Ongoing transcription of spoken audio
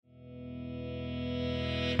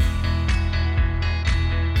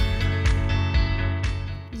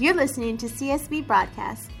You're listening to CSB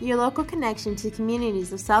Broadcast, your local connection to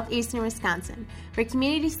communities of southeastern Wisconsin, where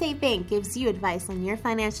Community State Bank gives you advice on your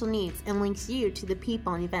financial needs and links you to the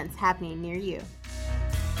people and events happening near you.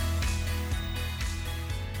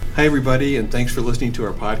 Hi, everybody, and thanks for listening to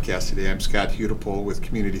our podcast today. I'm Scott Hudipole with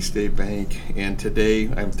Community State Bank, and today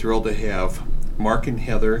I'm thrilled to have Mark and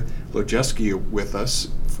Heather Lojeski with us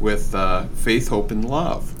with Faith, Hope, and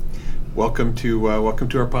Love. Welcome to our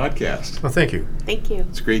podcast. Well, thank you. Thank you.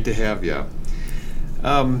 It's great to have you.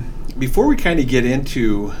 Before we kind of get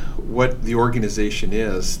into what the organization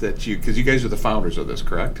is that because you guys are the founders of this,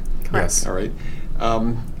 correct? Yes. All right.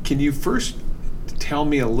 Can you first tell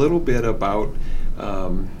me a little bit about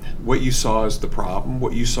what you saw as the problem,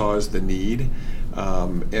 what you saw as the need,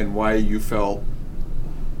 and why you felt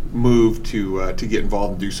moved to get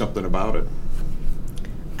involved and do something about it?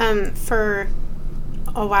 For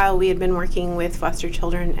a while, we had been working with foster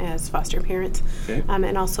children as foster parents. Okay.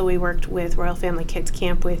 And also we worked with Royal Family Kids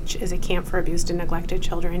Camp, which is a camp for abused and neglected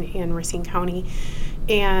children in Racine County.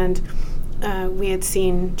 And we had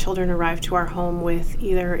seen children arrive to our home with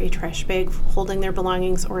either a trash bag holding their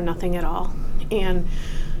belongings or nothing at all. And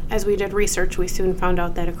as we did research, we soon found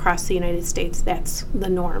out that across the United States, that's the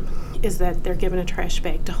norm, is that they're given a trash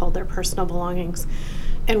bag to hold their personal belongings.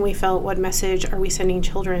 And we felt, what message are we sending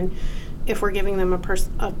children if we're giving them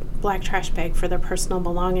a black trash bag for their personal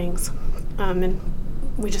belongings? And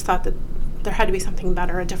we just thought that there had to be something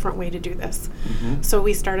better, a different way to do this. Mm-hmm. So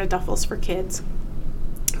we started Duffels for Kids.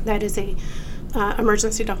 That is a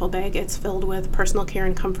emergency duffel bag. It's filled with personal care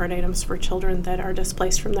and comfort items for children that are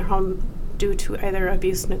displaced from their home due to either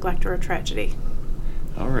abuse, neglect, or a tragedy.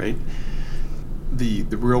 All right. The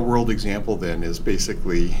real world example then is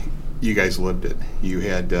basically you guys lived it. You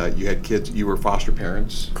had kids. You were foster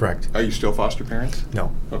parents. Correct. Are you still foster parents?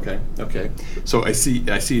 No. Okay. So I see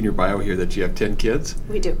in your bio here that you have 10 kids.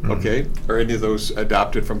 We do. Mm-hmm. Okay. Are any of those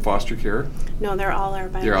adopted from foster care? No, they're all our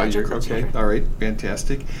biological They're all your children. okay. All right.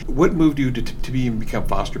 Fantastic. What moved you to even become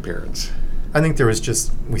foster parents? I think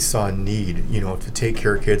we saw a need, to take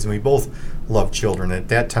care of kids, and we both love children. At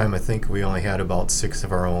that time, I think we only had about 6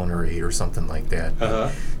 of our own or 8 or something like that.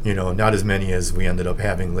 Uh-huh. Not as many as we ended up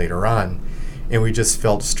having later on. And we just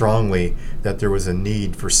felt strongly that there was a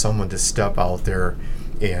need for someone to step out there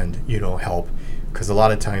and, help. Because a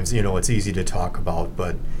lot of times, it's easy to talk about,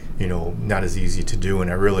 but, not as easy to do.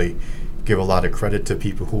 And I really give a lot of credit to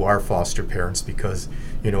people who are foster parents because,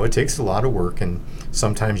 it takes a lot of work, and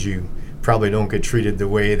sometimes you probably don't get treated the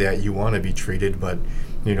way that you want to be treated, but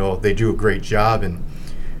they do a great job. And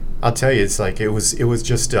I'll tell you, it's like it was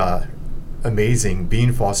just amazing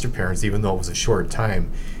being foster parents. Even though it was a short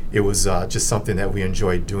time, it was just something that we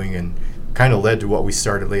enjoyed doing, and kind of led to what we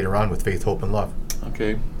started later on with Faith, Hope, and Love.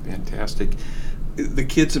 Okay, fantastic. The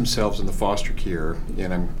kids themselves in the foster care,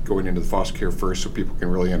 and I'm going into the foster care first so people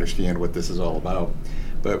can really understand what this is all about,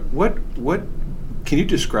 but what can you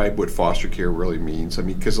describe what foster care really means? I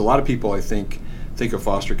mean, because a lot of people, I think of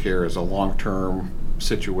foster care as a long-term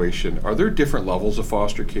situation. Are there different levels of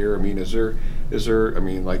foster care? I mean, is there? I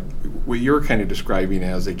mean, like what you're kind of describing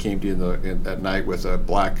as they came to you at night with a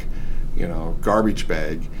black, garbage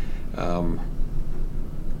bag. Can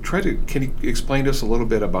you explain to us a little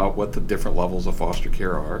bit about what the different levels of foster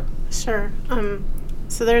care are? Sure.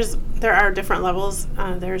 So there are different levels.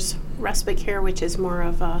 There's respite care, which is more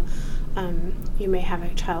of a you may have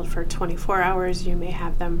a child for 24 hours, you may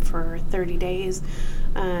have them for 30 days.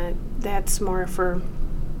 That's more for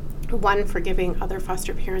giving other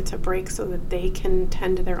foster parents a break so that they can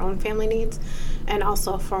tend to their own family needs, and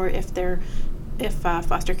also for if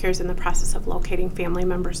foster care is in the process of locating family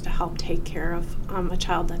members to help take care of a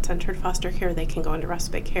child that's entered foster care, they can go into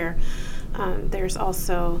respite care. There's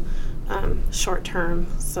also short term,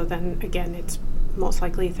 so then again it's most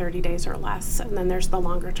likely 30 days or less, and then there's the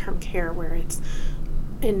longer term care where it's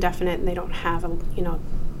indefinite and they don't have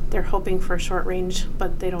they're hoping for short range,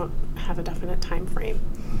 but they don't have a definite time frame.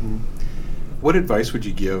 Mm-hmm. What advice would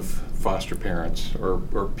you give foster parents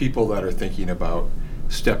or people that are thinking about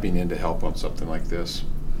stepping in to help on something like this?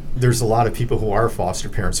 There's a lot of people who are foster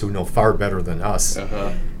parents who know far better than us.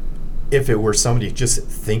 Uh-huh. If it were somebody just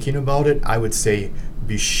thinking about it, I would say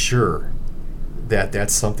be sure that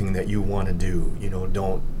that's something that you want to do.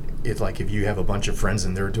 It's like if you have a bunch of friends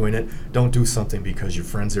and they're doing it, don't do something because your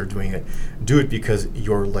friends are doing it. Do it because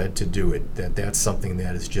you're led to do it. That's something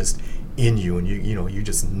that is just in you, and you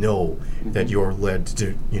just know mm-hmm. that you're led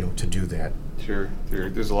to do that. Sure.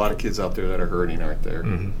 There's a lot of kids out there that are hurting, aren't there?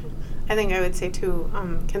 Mm-hmm. I think I would say too,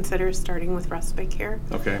 consider starting with respite care.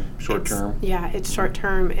 Okay, short term. Yeah, it's short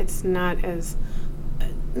term. It's not as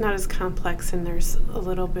not as complex, and there's a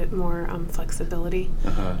little bit more flexibility.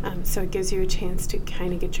 So it gives you a chance to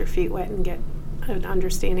kind of get your feet wet and get a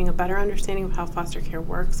better understanding of how foster care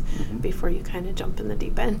works before you kind of jump in the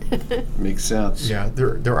deep end. Makes sense. Yeah,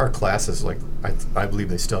 there are classes, like I believe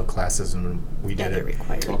they still have classes, and when we did they're it.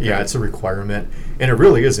 required. Okay. Yeah, it's a requirement, and it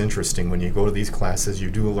really is interesting when you go to these classes. You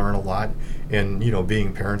do learn a lot, and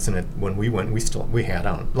being parents in it, when we went, we had,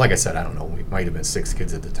 like I said, I don't know, we might have been 6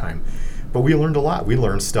 kids at the time, but we learned a lot. We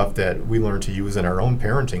learned stuff that we learned to use in our own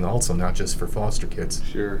parenting, also, not just for foster kids.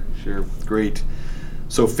 Sure, great.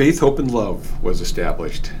 So Faith, Hope, and Love was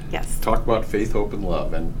established. Yes. Talk about Faith, Hope, and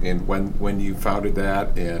Love, and when you founded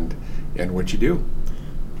that, and what you do.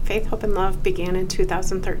 Faith, Hope, and Love began in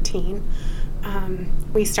 2013.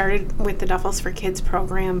 We started with the Duffels for Kids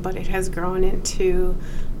program, but it has grown into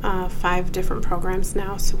 5 different programs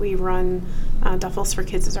now. So we run Duffels for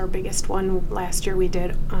Kids is our biggest one. Last year we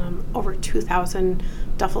did over 2,000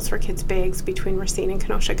 Duffels for Kids bags between Racine and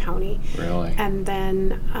Kenosha County. Really? And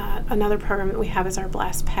then another program that we have is our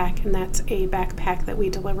Blast Pack, and that's a backpack that we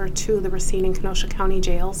deliver to the Racine and Kenosha County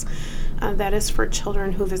jails. That is for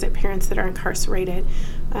children who visit parents that are incarcerated.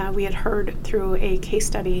 We had heard through a case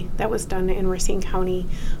study that was done in Racine County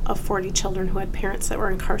of 40 children who had parents that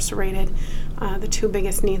were incarcerated. The 2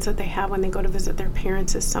 biggest needs that they have when they go to visit their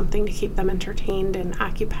parents is something to keep them entertained and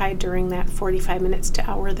occupied during that 45 minutes to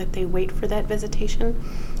hour that they wait for that visitation.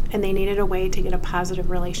 And they needed a way to get a positive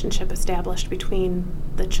relationship established between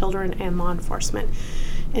the children and law enforcement.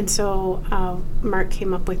 And so Mark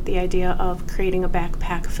came up with the idea of creating a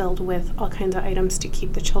backpack filled with all kinds of items to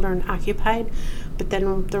keep the children occupied. But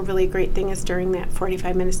then the really great thing is during that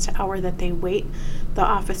 45 minutes to hour that they wait, the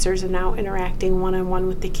officers are now interacting one-on-one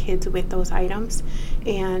with the kids with those items,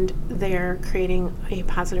 and they're creating a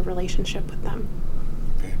positive relationship with them.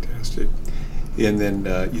 Fantastic. And then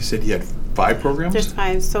you said you had 5 programs? There's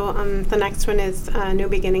 5. So the next one is New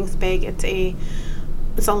Beginnings Bag. It's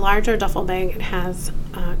a larger duffel bag. It has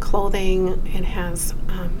clothing, it has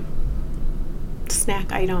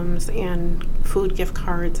snack items and food gift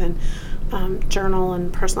cards and journal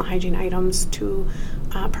and personal hygiene items to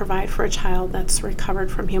provide for a child that's recovered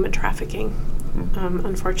from human trafficking.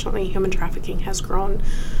 Unfortunately, human trafficking has grown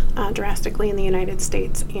drastically in the United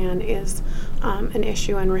States and is an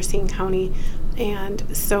issue in Racine County.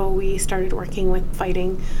 And so we started working with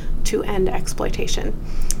Fighting to End Exploitation.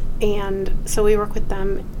 And so we work with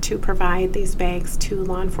them to provide these bags to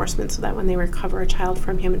law enforcement so that when they recover a child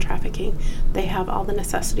from human trafficking, they have all the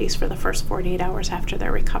necessities for the first 48 hours after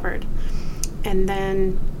they're recovered. And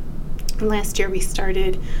then last year we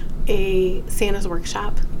started a Santa's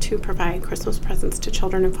workshop to provide Christmas presents to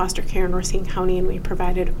children in foster care in Racine County, and we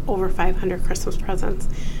provided over 500 Christmas presents.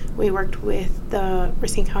 We worked with the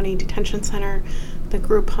Racine County Detention Center, the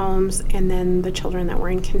group homes, and then the children that were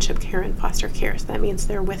in kinship care and foster care. So that means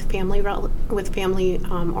they're with family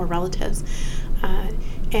or relatives,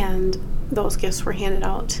 and those gifts were handed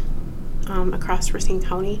out across Racine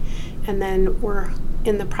County. And then we're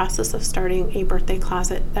in the process of starting a birthday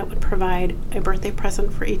closet that would provide a birthday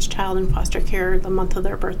present for each child in foster care the month of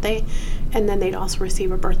their birthday, and then they'd also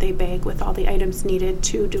receive a birthday bag with all the items needed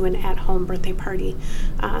to do an at-home birthday party,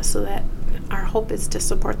 so that our hope is to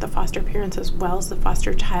support the foster parents as well as the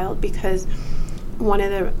foster child, because one of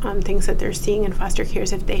the things that they're seeing in foster care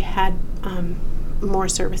is if they had more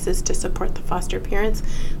services to support the foster parents,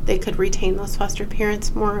 they could retain those foster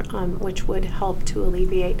parents more, which would help to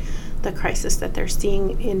alleviate the crisis that they're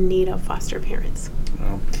seeing in need of foster parents.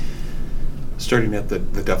 Starting at the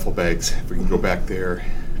duffel bags, if we can go back there,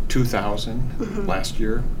 2,000 last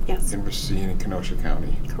year. Yes. In Racine and Kenosha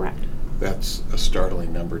County. Correct. That's a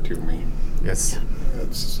startling number to me. Yes.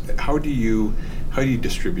 How do you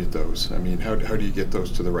distribute those? I mean, how do you get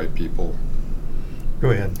those to the right people?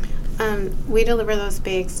 Go ahead. We deliver those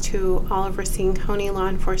bags to all of Racine County law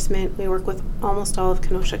enforcement. We work with almost all of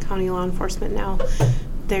Kenosha County law enforcement now.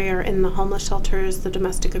 They are in the homeless shelters, the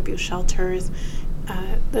domestic abuse shelters,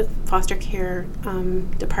 the foster care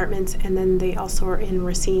departments, and then they also are in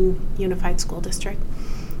Racine Unified School District.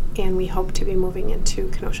 And we hope to be moving into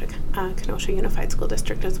Kenosha Unified School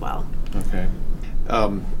District as well. Okay.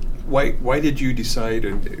 Why did you decide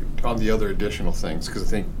on the other additional things? Because I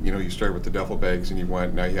think you started with the duffel bags and you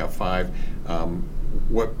went, now you have 5.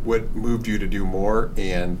 What moved you to do more,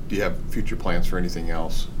 and do you have future plans for anything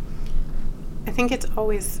else? I think it's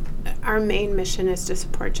always, our main mission is to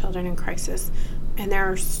support children in crisis, and there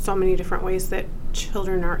are so many different ways that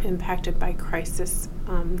children are impacted by crisis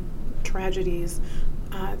tragedies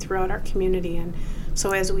throughout our community. And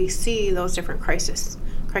so as we see those different crises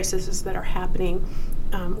that are happening,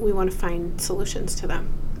 we want to find solutions to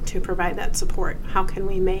them. to provide that support. How can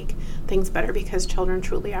we make things better? Because children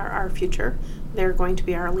truly are our future. They're going to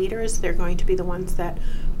be our leaders. They're going to be the ones that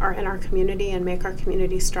are in our community and make our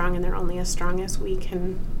community strong, and they're only as strong as we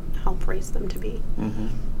can help raise them to be. Mm-hmm.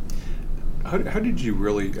 How did you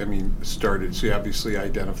really, started, so you obviously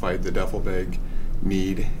identified the duffel bag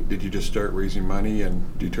need. Did you just start raising money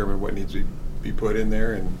and determine what needs to be put in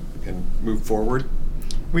there and move forward?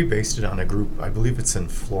 We based it on a group, I believe it's in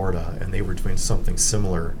Florida, and they were doing something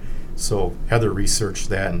similar. So Heather researched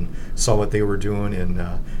that and saw what they were doing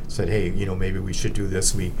and said, hey, maybe we should do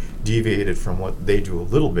this. We deviated from what they do a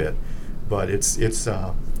little bit, but it's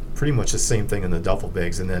pretty much the same thing in the duffel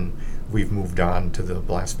bags. And then we've moved on to the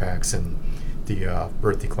blast packs and the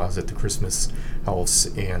birthday closet, the Christmas house,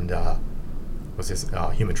 and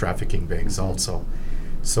human trafficking bags also.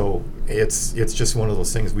 So it's just one of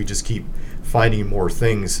those things. We just keep finding more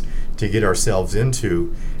things to get ourselves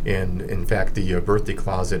into. And in fact, the birthday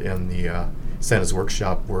closet and the Santa's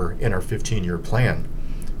Workshop were in our 15-year plan,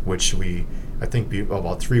 which I think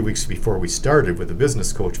about 3 weeks before we started with the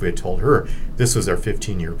business coach, we had told her this was our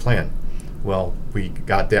 15-year plan. Well, we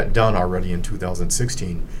got that done already in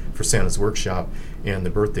 2016 for Santa's Workshop and the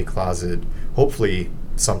birthday closet, hopefully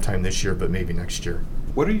sometime this year, but maybe next year.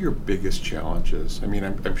 What are your biggest challenges?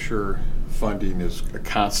 I'm sure funding is a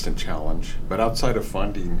constant challenge, but outside of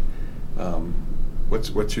funding,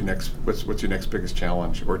 what's your next biggest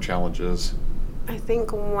challenge or challenges? I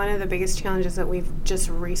think one of the biggest challenges that we've just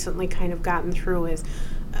recently kind of gotten through is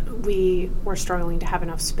we were struggling to have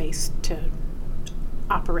enough space to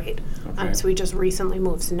operate. Okay. So we just recently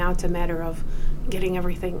moved. So now it's a matter of getting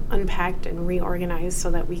everything unpacked and reorganized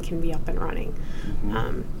so that we can be up and running.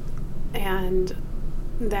 Mm-hmm. And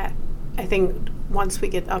that, I think once we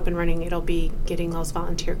get up and running, it'll be getting those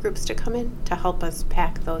volunteer groups to come in to help us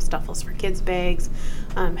pack those duffels for kids' bags,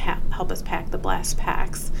 help us pack the blast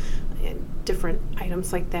packs, and different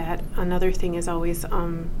items like that. Another thing is always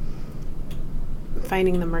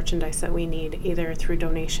finding the merchandise that we need, either through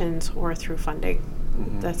donations or through funding.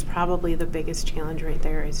 Mm-hmm. That's probably the biggest challenge right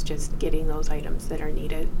there, is just getting those items that are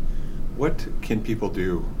needed. What can people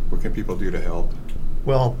do? What can people do to help?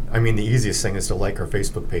 Well, the easiest thing is to like our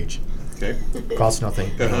Facebook page. Okay. Costs nothing.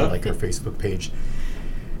 Like our Facebook page.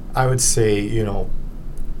 I would say, you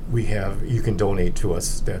can donate to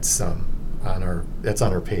us. That's on our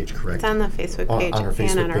page, correct? It's on the Facebook page on our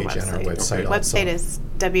Facebook and on our page website. and our website. Okay. Also. Website is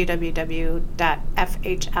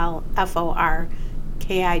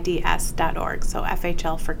www.FHLFORKIDS.org. So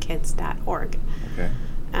FHLforkids.org. Okay.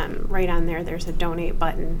 Right on there, there's a donate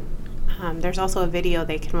button. There's also a video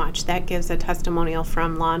they can watch that gives a testimonial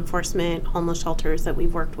from law enforcement, homeless shelters that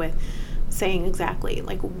we've worked with, saying exactly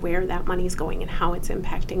like where that money's going and how it's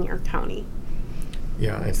impacting your county.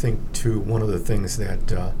 Yeah, I think too, one of the things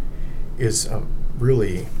that is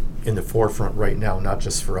really in the forefront right now, not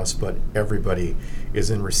just for us, but everybody,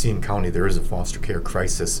 is in Racine County. There is a foster care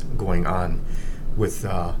crisis going on with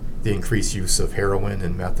the increased use of heroin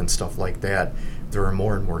and meth and stuff like that. There are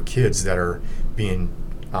more and more kids that are being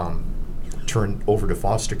turned over to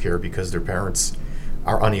foster care because their parents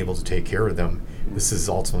are unable to take care of them. This is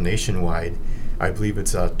also nationwide. I believe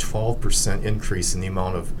it's a 12% increase in the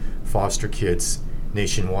amount of foster kids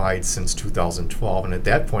nationwide since 2012, and at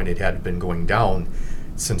that point it had been going down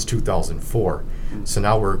since 2004. So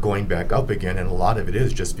now we're going back up again, and a lot of it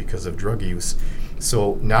is just because of drug use.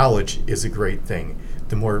 So knowledge is a great thing.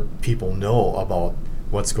 The more people know about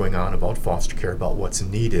what's going on, about foster care, about what's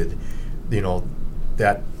needed,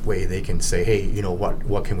 that way they can say, hey,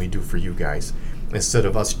 what can we do for you guys? Instead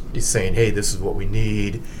of us saying, hey, this is what we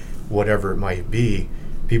need, whatever it might be,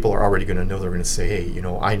 people are already going to know. They're going to say, hey,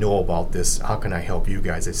 I know about this. How can I help you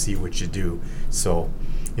guys? I see what you do. So,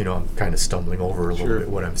 I'm kind of stumbling over a little bit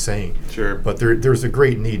what I'm saying. Sure. But there's a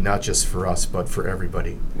great need, not just for us, but for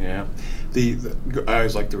everybody. Yeah. I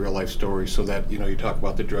always like the real life stories, so that, you talk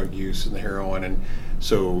about the drug use and the heroin. And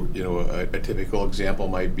so, a typical example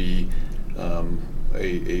might be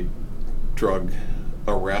a drug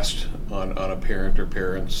arrest on a parent or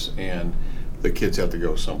parents, and the kids have to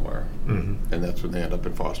go somewhere. Mm-hmm. And that's when they end up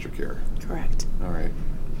in foster care. Correct. All right.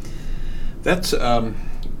 That's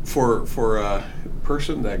for a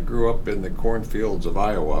person that grew up in the cornfields of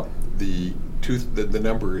Iowa. The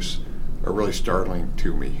numbers are really startling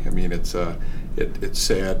to me. It's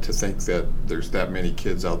sad to think that there's that many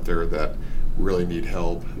kids out there that really need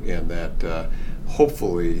help, and that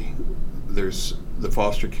hopefully there's the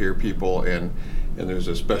foster care people, and there's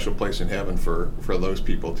a special place in heaven for those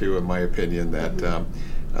people too, in my opinion, that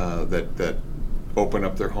that open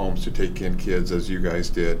up their homes to take in kids as you guys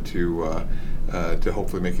did, to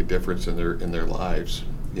hopefully make a difference in their lives.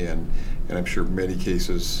 And And I'm sure many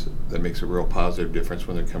cases that makes a real positive difference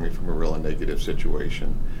when they're coming from a real negative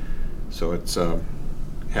situation. So it's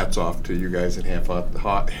hats off to you guys, and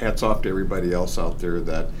hats off to everybody else out there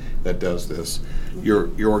that does this. Your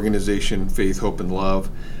organization, Faith, Hope, and Love,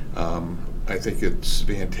 I think it's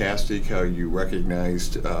fantastic how you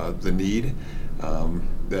recognized the need,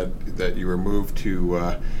 that you were moved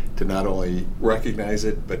to not only recognize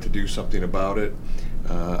it, but to do something about it.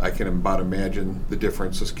 I can about imagine the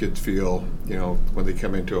difference those kids feel, when they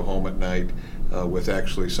come into a home at night with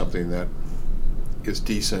actually something that is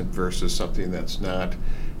decent versus something that's not.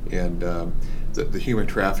 And the human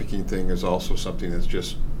trafficking thing is also something that's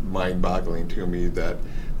just mind-boggling to me,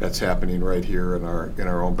 that's happening right here in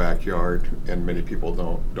our own backyard, and many people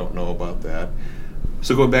don't know about that.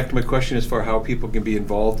 So going back to my question as far how people can be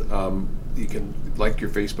involved, you can like your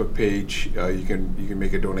Facebook page. You can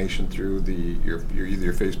make a donation through either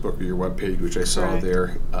your Facebook or your web page, which I saw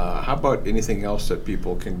there. How about anything else that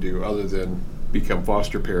people can do other than become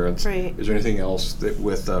foster parents? Right. Is there anything else that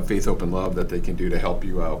with Faith, Hope, and Love that they can do to help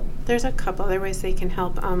you out? There's a couple other ways they can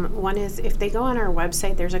help. One is if they go on our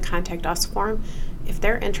website, there's a Contact Us form. If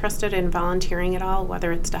they're interested in volunteering at all,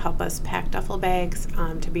 whether it's to help us pack duffel bags,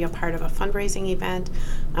 to be a part of a fundraising event,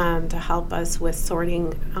 to help us with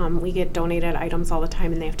sorting, we get donated items all the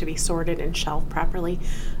time and they have to be sorted and shelved properly.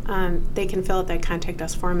 They can fill out that Contact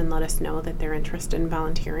Us form and let us know that they're interested in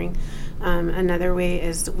volunteering. Another way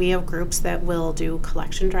is we have groups that will do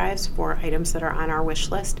collection drives for items that are on our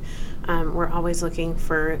wish list. We're always looking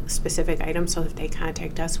for specific items, so if they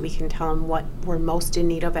contact us, we can tell them what we're most in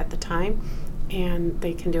need of at the time, and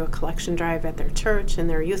they can do a collection drive at their church and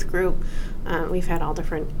their youth group. We've had all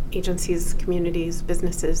different agencies, communities,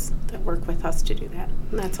 businesses that work with us to do that,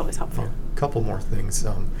 and that's always helpful. A couple more things.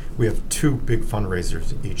 We have 2 big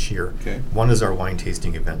fundraisers each year. Okay. One is our wine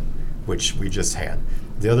tasting event, which we just had.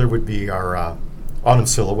 The other would be our Autumn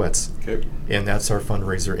Silhouettes, Okay. and that's our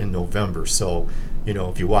fundraiser in November. So,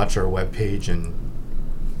 if you watch our webpage and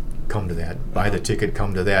come to that, buy the ticket,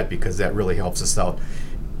 come to that, because that really helps us out.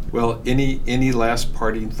 Well, any last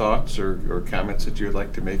parting thoughts or comments that you would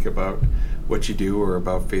like to make about what you do or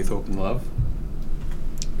about Faith, Hope, and Love?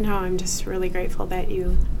 No, I'm just really grateful that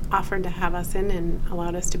you offered to have us in and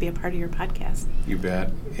allowed us to be a part of your podcast. You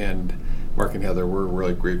bet. And Mark and Heather, we're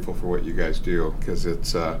really grateful for what you guys do, because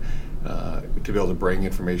it's to be able to bring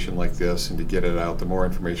information like this and to get it out. The more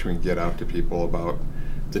information we can get out to people about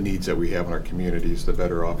the needs that we have in our communities, the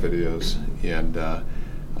better off it is. And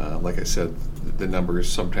like I said, the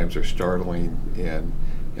numbers sometimes are startling, and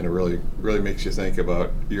it really makes you think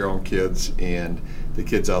about your own kids and the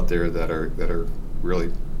kids out there that are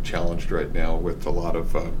really challenged right now with a lot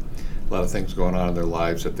of things going on in their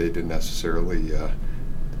lives that they didn't necessarily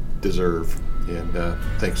deserve. And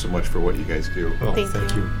thanks so much for what you guys do. Well,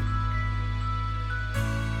 Thank you.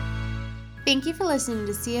 Thank you for listening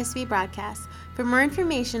to CSB Broadcast. For more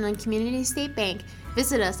information on Community State Bank,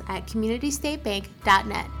 visit us at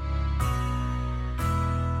communitystatebank.net.